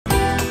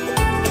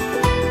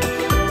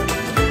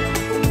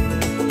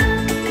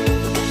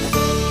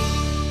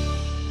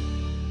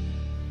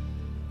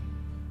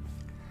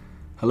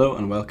Hello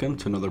and welcome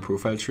to another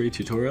profile tree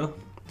tutorial.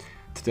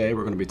 Today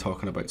we're going to be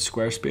talking about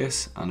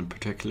Squarespace, and in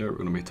particular we're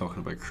going to be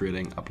talking about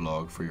creating a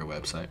blog for your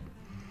website.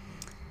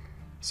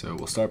 So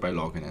we'll start by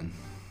logging in.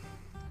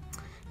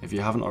 If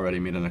you haven't already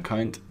made an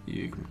account,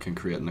 you can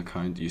create an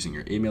account using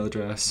your email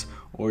address,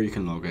 or you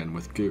can log in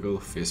with Google,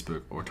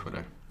 Facebook or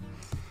Twitter.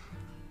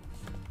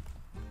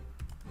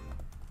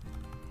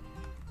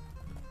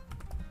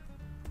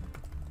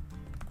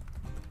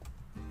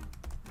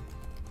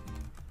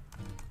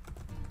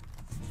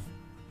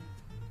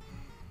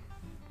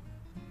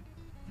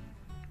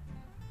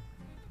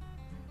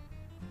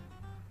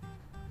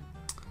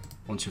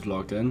 Once you've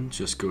logged in,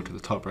 just go to the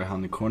top right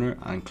hand corner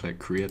and click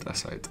Create a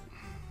Site.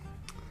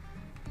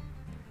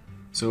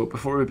 So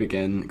before we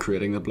begin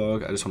creating the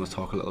blog, I just want to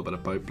talk a little bit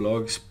about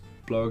blogs.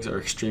 Blogs are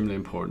extremely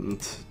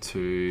important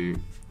to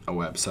a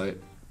website.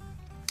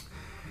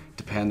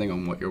 Depending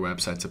on what your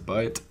website's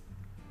about,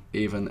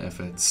 even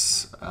if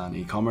it's an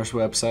e-commerce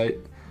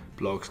website,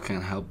 blogs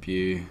can help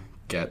you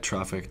get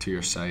traffic to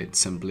your site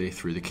simply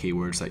through the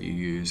keywords that you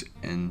use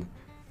in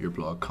your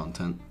blog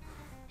content.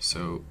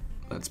 So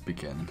let's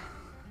begin.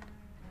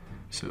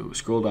 So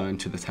scroll down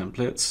to the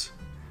templates,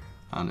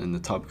 and in the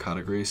top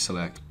category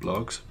select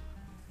blogs,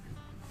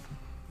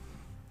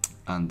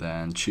 and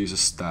then choose a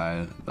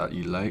style that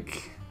you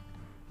like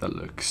that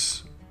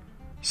looks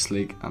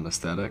sleek and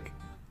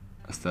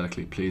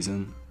aesthetically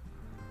pleasing,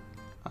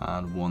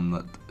 and one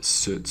that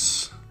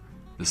suits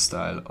the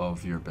style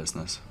of your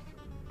business.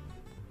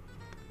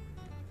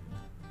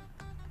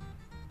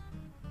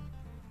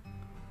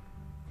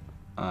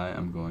 I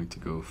am going to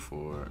go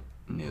for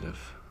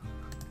native.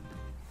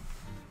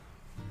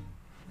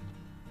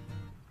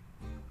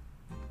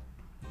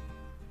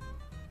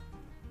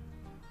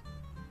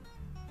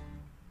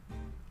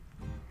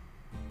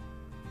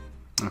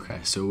 Okay,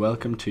 so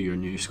welcome to your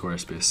new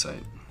Squarespace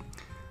site.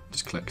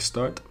 Just click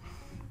Start,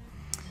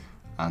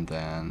 and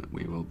then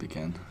we will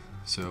begin.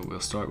 So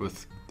we'll start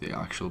with the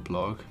actual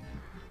blog.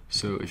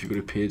 So if you go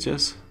to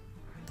Pages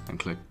and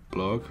click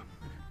Blog,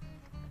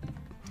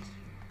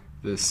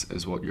 this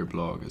is what your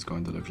blog is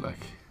going to look like.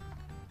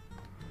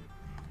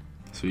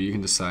 So you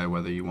can decide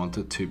whether you want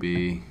it to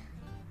be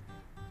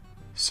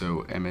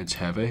so image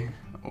heavy,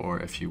 or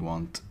if you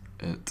want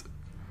it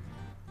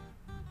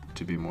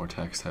to be more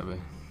text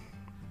heavy.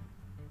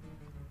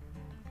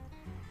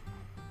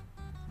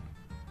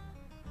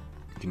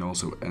 You can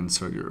also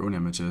insert your own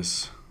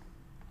images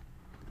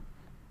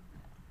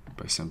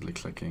by simply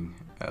clicking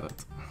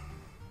Edit.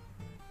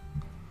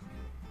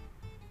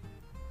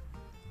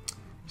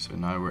 So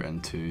now we're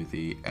into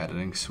the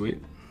editing suite.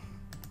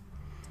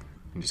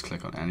 You can just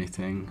click on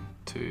anything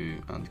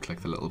and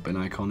click the little bin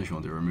icon if you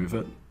want to remove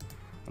it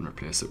and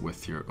replace it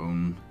with your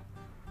own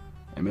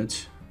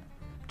image.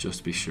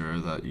 Just be sure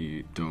that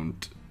you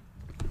don't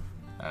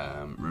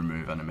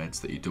remove an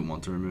image that you don't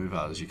want to remove,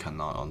 as you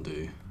cannot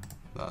undo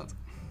that.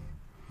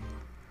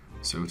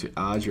 So to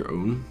add your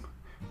own,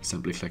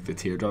 simply click the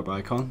teardrop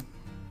icon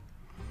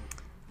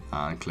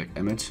and click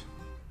Image,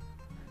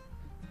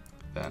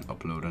 then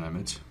upload an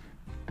image.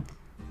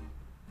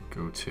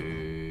 Go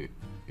to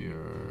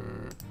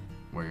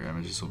where your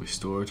images will be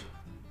stored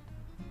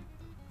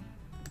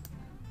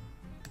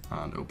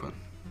and open.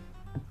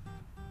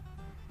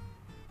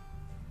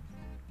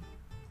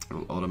 It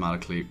will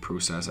automatically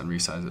process and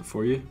resize it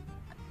for you,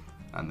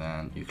 and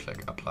then you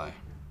click Apply.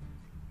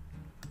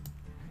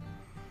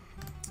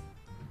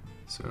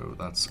 So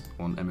that's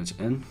one image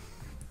in,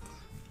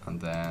 and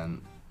then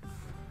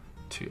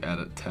to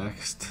edit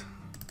text,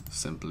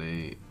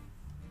 simply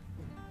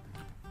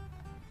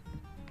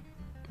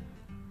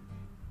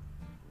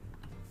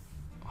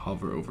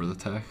hover over the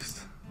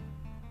text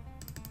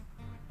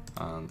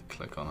and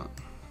click on it,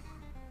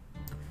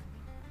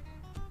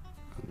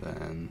 and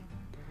then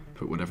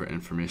put whatever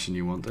information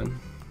you want in,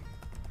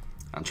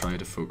 and try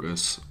to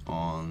focus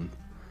on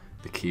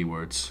the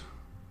keywords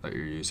that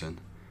you're using.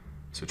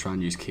 So try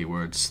and use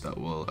keywords that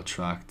will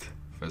attract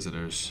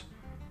visitors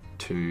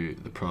to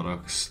the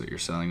products that you're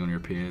selling on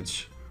your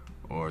page,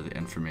 or the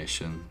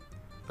information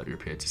that your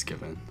page is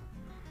given.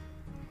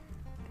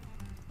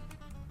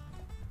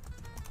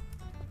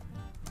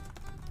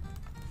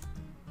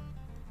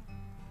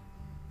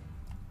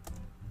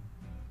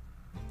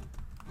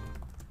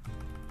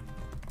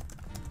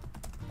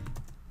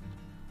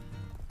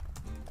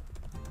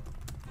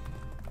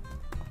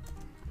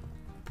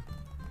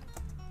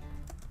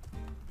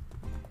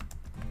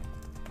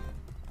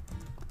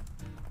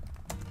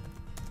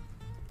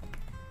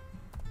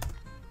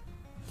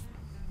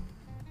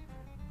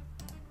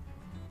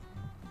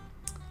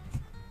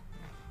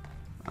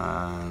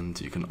 And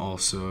you can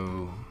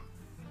also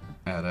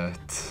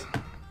edit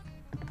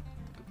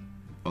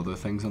other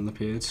things on the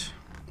page.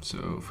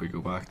 So if we go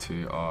back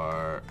to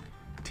our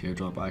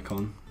teardrop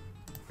icon,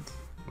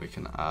 we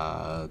can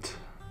add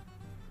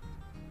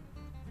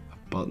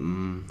a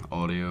button,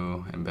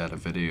 audio, embed a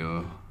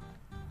video,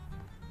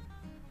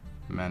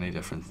 many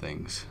different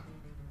things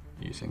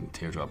using the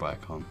teardrop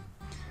icon.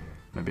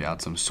 Maybe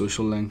add some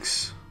social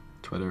links,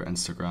 Twitter,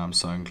 Instagram,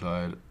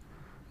 SoundCloud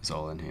is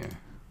all in here.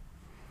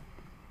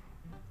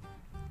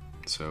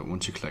 So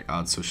once you click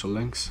add social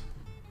links,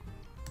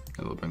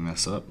 it'll bring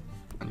this up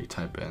and you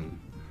type in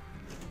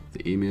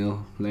the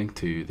email link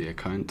to the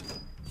account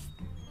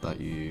that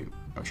you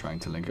are trying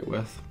to link it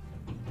with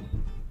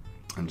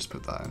and just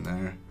put that in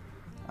there,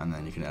 and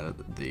then you can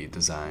edit the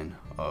design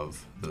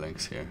of the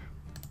links here.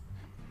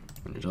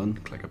 When you're done,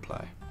 click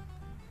apply.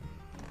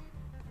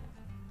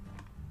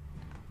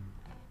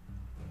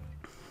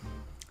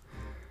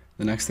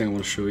 The next thing I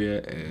want to show you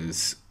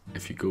is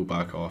if you go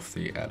back off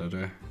the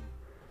editor,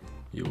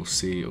 you will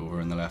see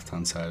over on the left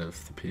hand side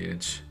of the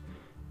page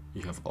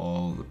you have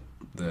all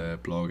the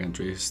blog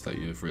entries that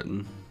you've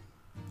written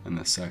in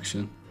this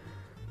section,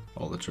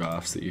 all the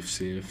drafts that you've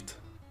saved,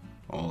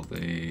 all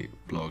the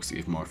blogs that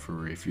you've marked for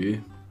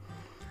review,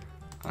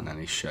 and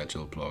any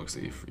scheduled blogs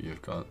that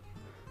you've got.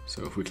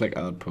 So if we click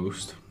add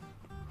post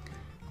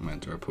and we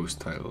enter a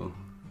post title,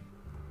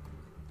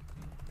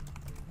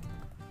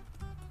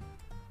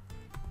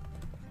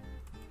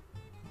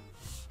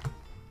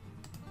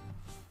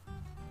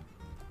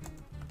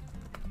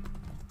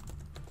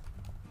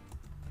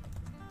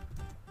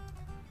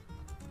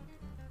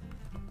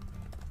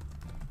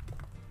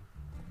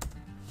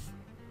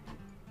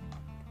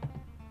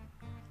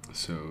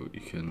 so you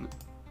can,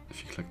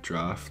 if you click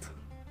draft,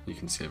 you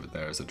can save it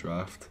there as a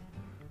draft,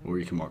 or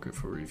you can mark it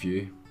for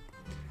review,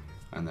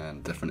 and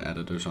then different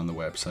editors on the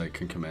website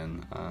can come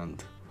in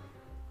and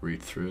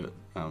read through it,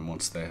 and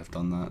once they have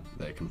done that,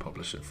 they can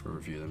publish it for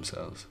review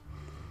themselves.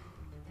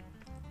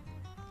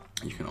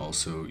 You can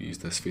also use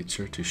this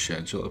feature to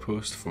schedule a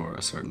post for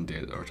a certain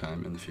date or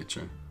time in the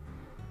future.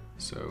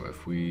 So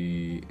if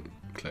we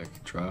click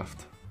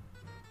draft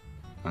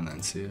and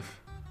then save,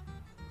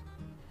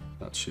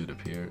 that should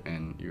appear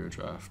in your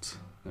drafts.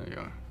 There you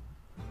are.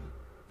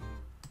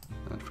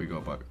 And if we go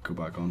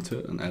back onto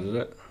it and edit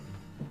it,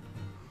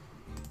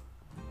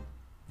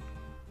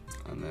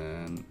 and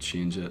then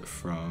change it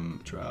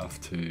from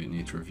draft to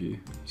need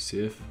review,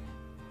 save.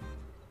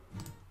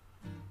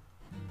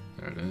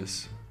 There it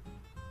is.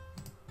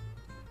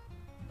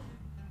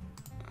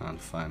 And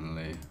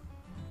finally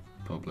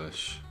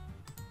publish.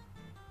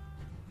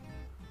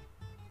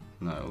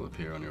 Now it will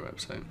appear on your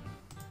website.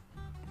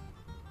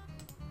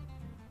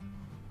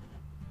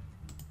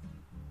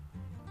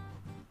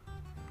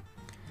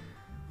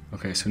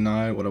 Okay, so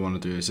now what I want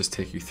to do is just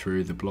take you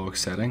through the blog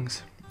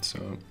settings.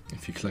 So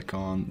if you click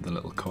on the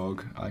little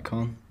cog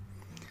icon,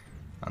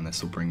 and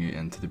this will bring you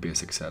into the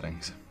basic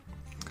settings.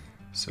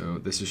 So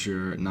this is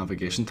your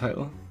navigation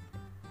title,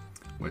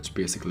 which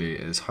basically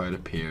is how it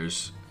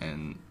appears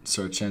in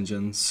search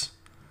engines.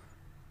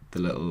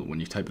 When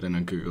you type it in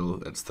on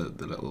Google, it's the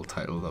little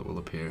title that will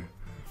appear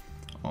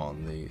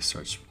on the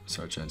search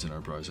engine or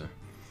browser.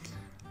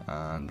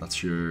 And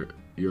that's your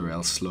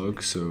URL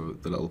slug, so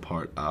the little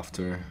part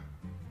after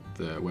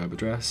the web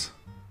address.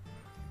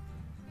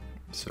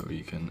 So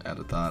you can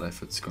edit that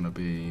if it's going to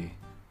be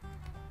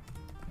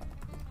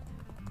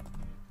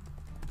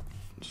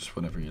just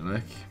whatever you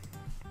like,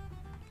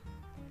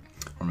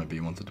 or maybe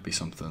you want it to be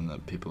something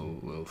that people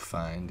will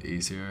find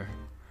easier.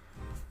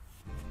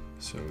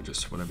 So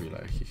just whatever you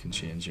like, you can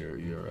change your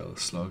URL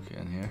slug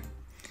in here.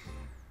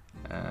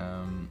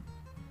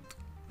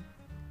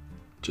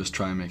 Just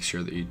try and make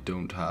sure that you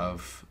don't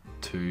have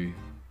two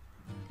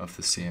of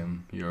the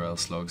same URL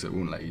slugs. It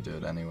won't let you do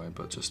it anyway,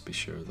 but just be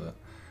sure that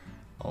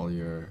all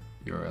your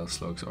URL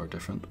slugs are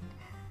different.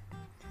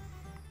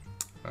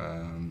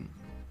 The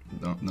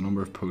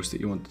number of posts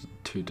that you want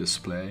to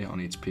display on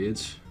each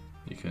page,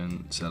 you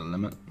can set a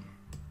limit.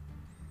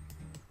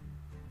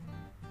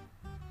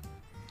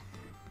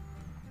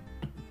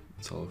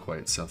 It's all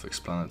quite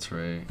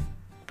self-explanatory.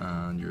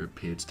 And your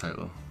page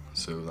title,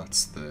 so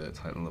that's the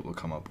title that will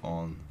come up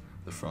on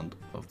the front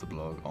of the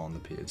blog on the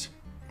page.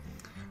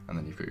 And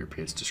then you've got your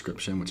page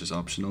description, which is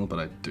optional, but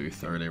I do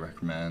thoroughly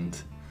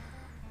recommend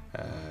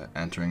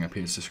entering a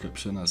page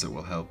description, as it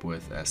will help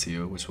with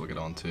SEO, which we'll get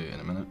onto in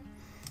a minute.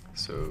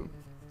 So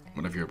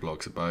whatever your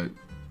blog's about,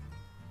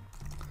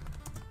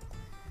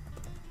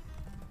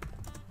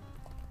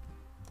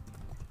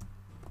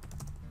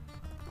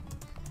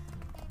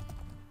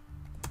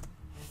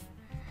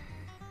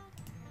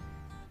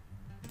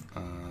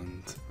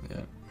 and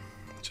yeah,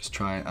 just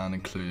try and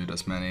include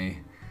as many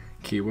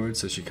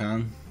keywords as you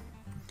can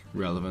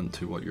relevant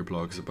to what your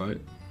blog is about,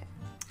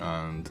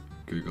 and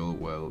Google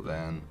will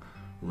then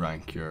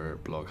rank your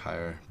blog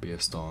higher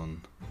based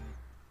on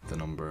the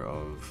number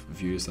of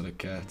views that it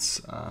gets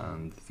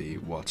and the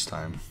watch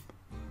time,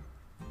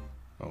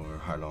 or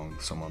how long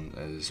someone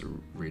is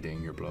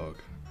reading your blog,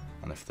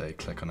 and if they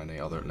click on any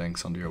other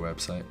links onto your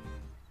website.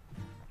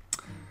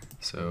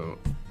 So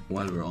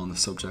while we're on the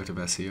subject of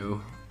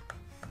SEO,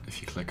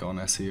 if you click on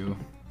SEO,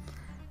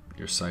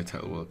 your site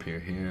title will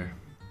appear here,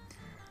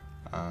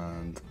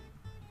 and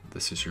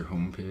this is your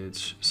home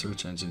page.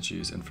 Search engines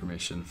use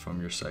information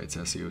from your site's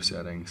SEO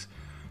settings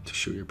to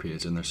show your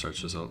page in their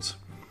search results,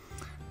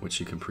 which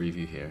you can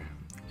preview here.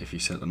 If you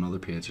set another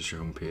page as your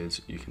home page,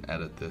 you can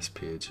edit this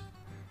page's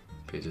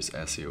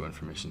SEO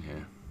information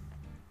here.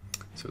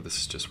 So this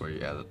is just where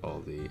you edit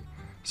all the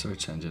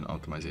search engine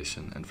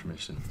optimization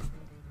information.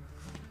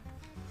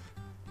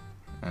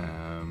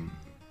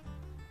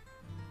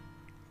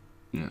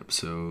 Yeah,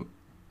 so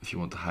if you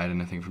want to hide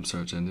anything from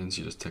search engines,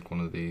 you just tick one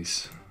of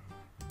these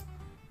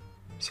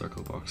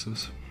circle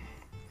boxes.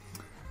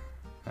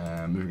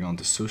 Moving on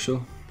to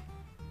social.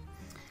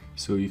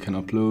 So you can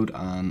upload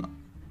an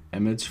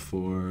image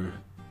for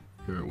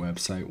your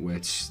website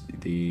which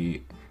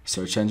the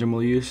search engine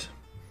will use.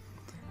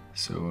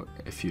 So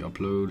if you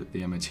upload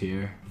the image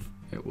here,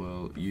 it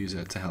will use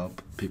it to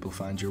help people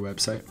find your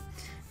website.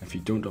 If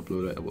you don't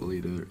upload it, it will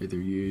either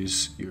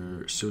use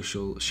your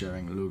social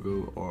sharing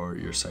logo or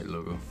your site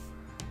logo.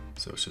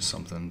 So it's just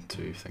something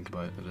to think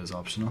about. It is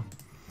optional.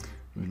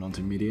 Moving on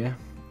to media,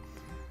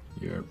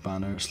 your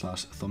banner /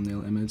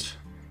 thumbnail image.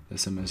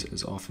 This image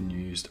is often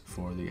used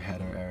for the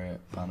header area,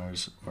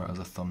 banners, or as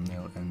a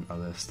thumbnail in a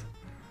list.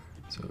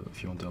 So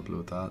if you want to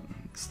upload that,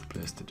 it's the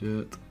place to do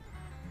it.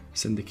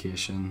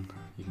 Syndication,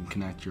 you can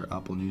connect your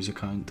Apple News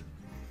account,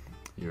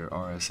 your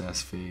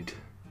RSS feed,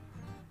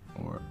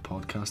 or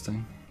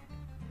podcasting,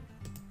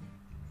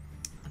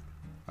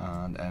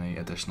 and any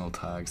additional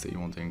tags that you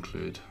want to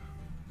include.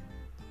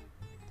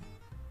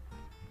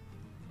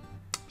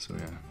 So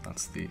yeah,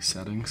 that's the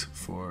settings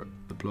for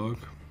the blog.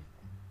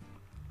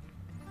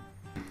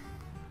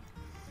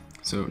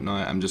 So now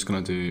I'm just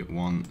going to do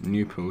one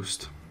new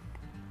post,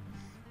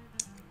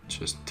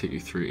 just take you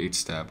through each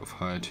step of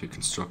how to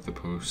construct the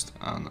post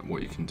and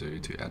what you can do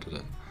to edit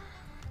it.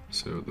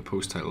 So the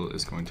post title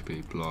is going to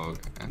be blog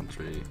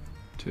entry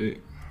 2.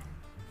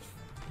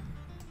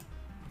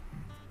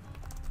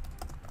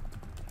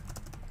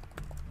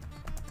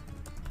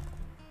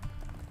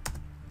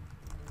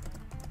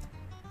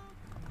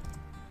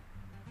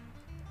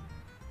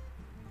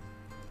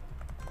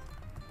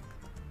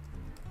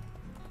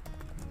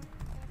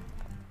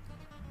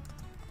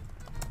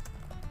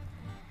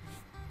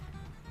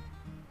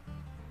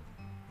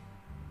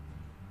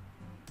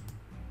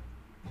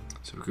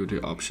 So we go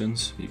to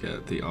options, you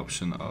get the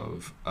option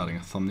of adding a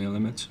thumbnail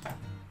image.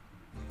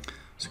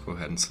 So go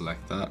ahead and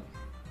select that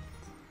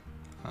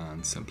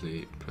and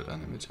simply put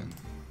an image in.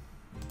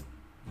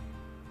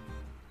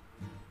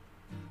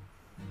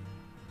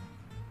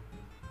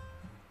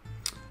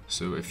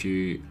 So if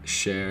you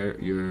share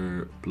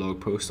your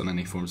blog post on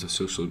any forms of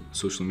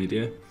social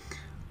media,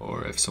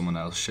 or if someone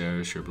else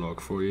shares your blog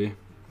for you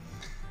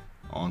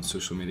on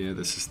social media,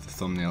 this is the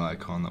thumbnail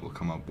icon that will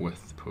come up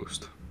with the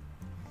post.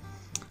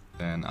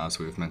 Then, as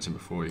we've mentioned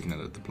before, you can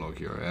edit the blog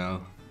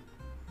URL,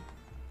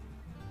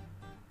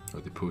 or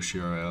the post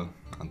URL,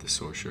 and the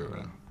source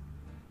URL.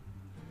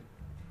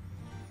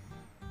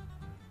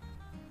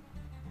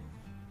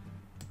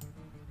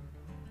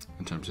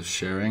 In terms of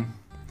sharing,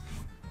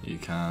 you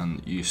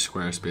can use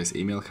Squarespace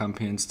email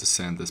campaigns to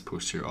send this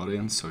post to your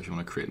audience. So if you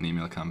want to create an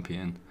email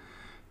campaign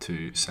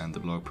to send the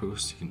blog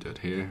post, you can do it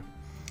here,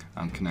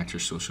 and connect your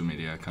social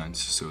media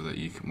accounts so that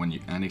you can,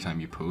 anytime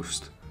you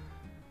post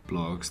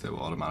blogs, they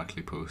will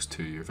automatically post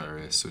to your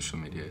various social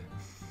media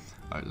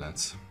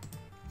outlets.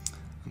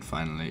 And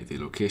finally, the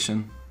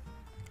location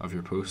of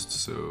your post.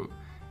 So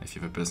if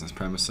you have a business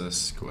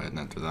premises, go ahead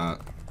and enter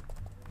that.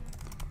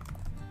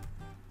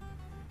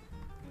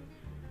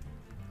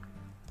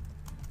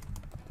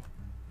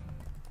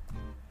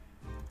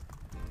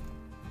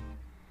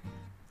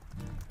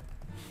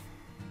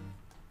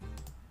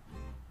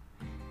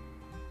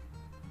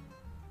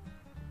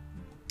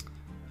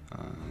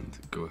 And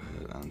go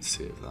ahead and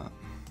save that.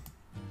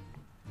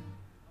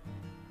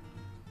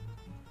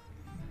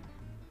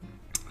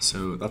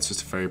 So that's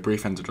just a very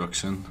brief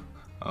introduction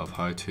of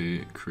how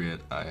to create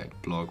a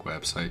blog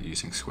website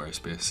using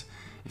Squarespace.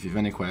 If you have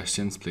any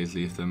questions, please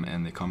leave them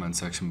in the comment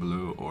section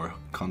below or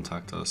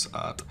contact us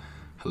at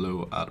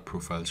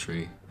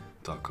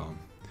hello@profiletree.com.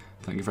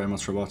 Thank you very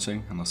much for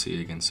watching, and I'll see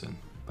you again soon.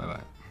 Bye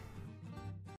bye.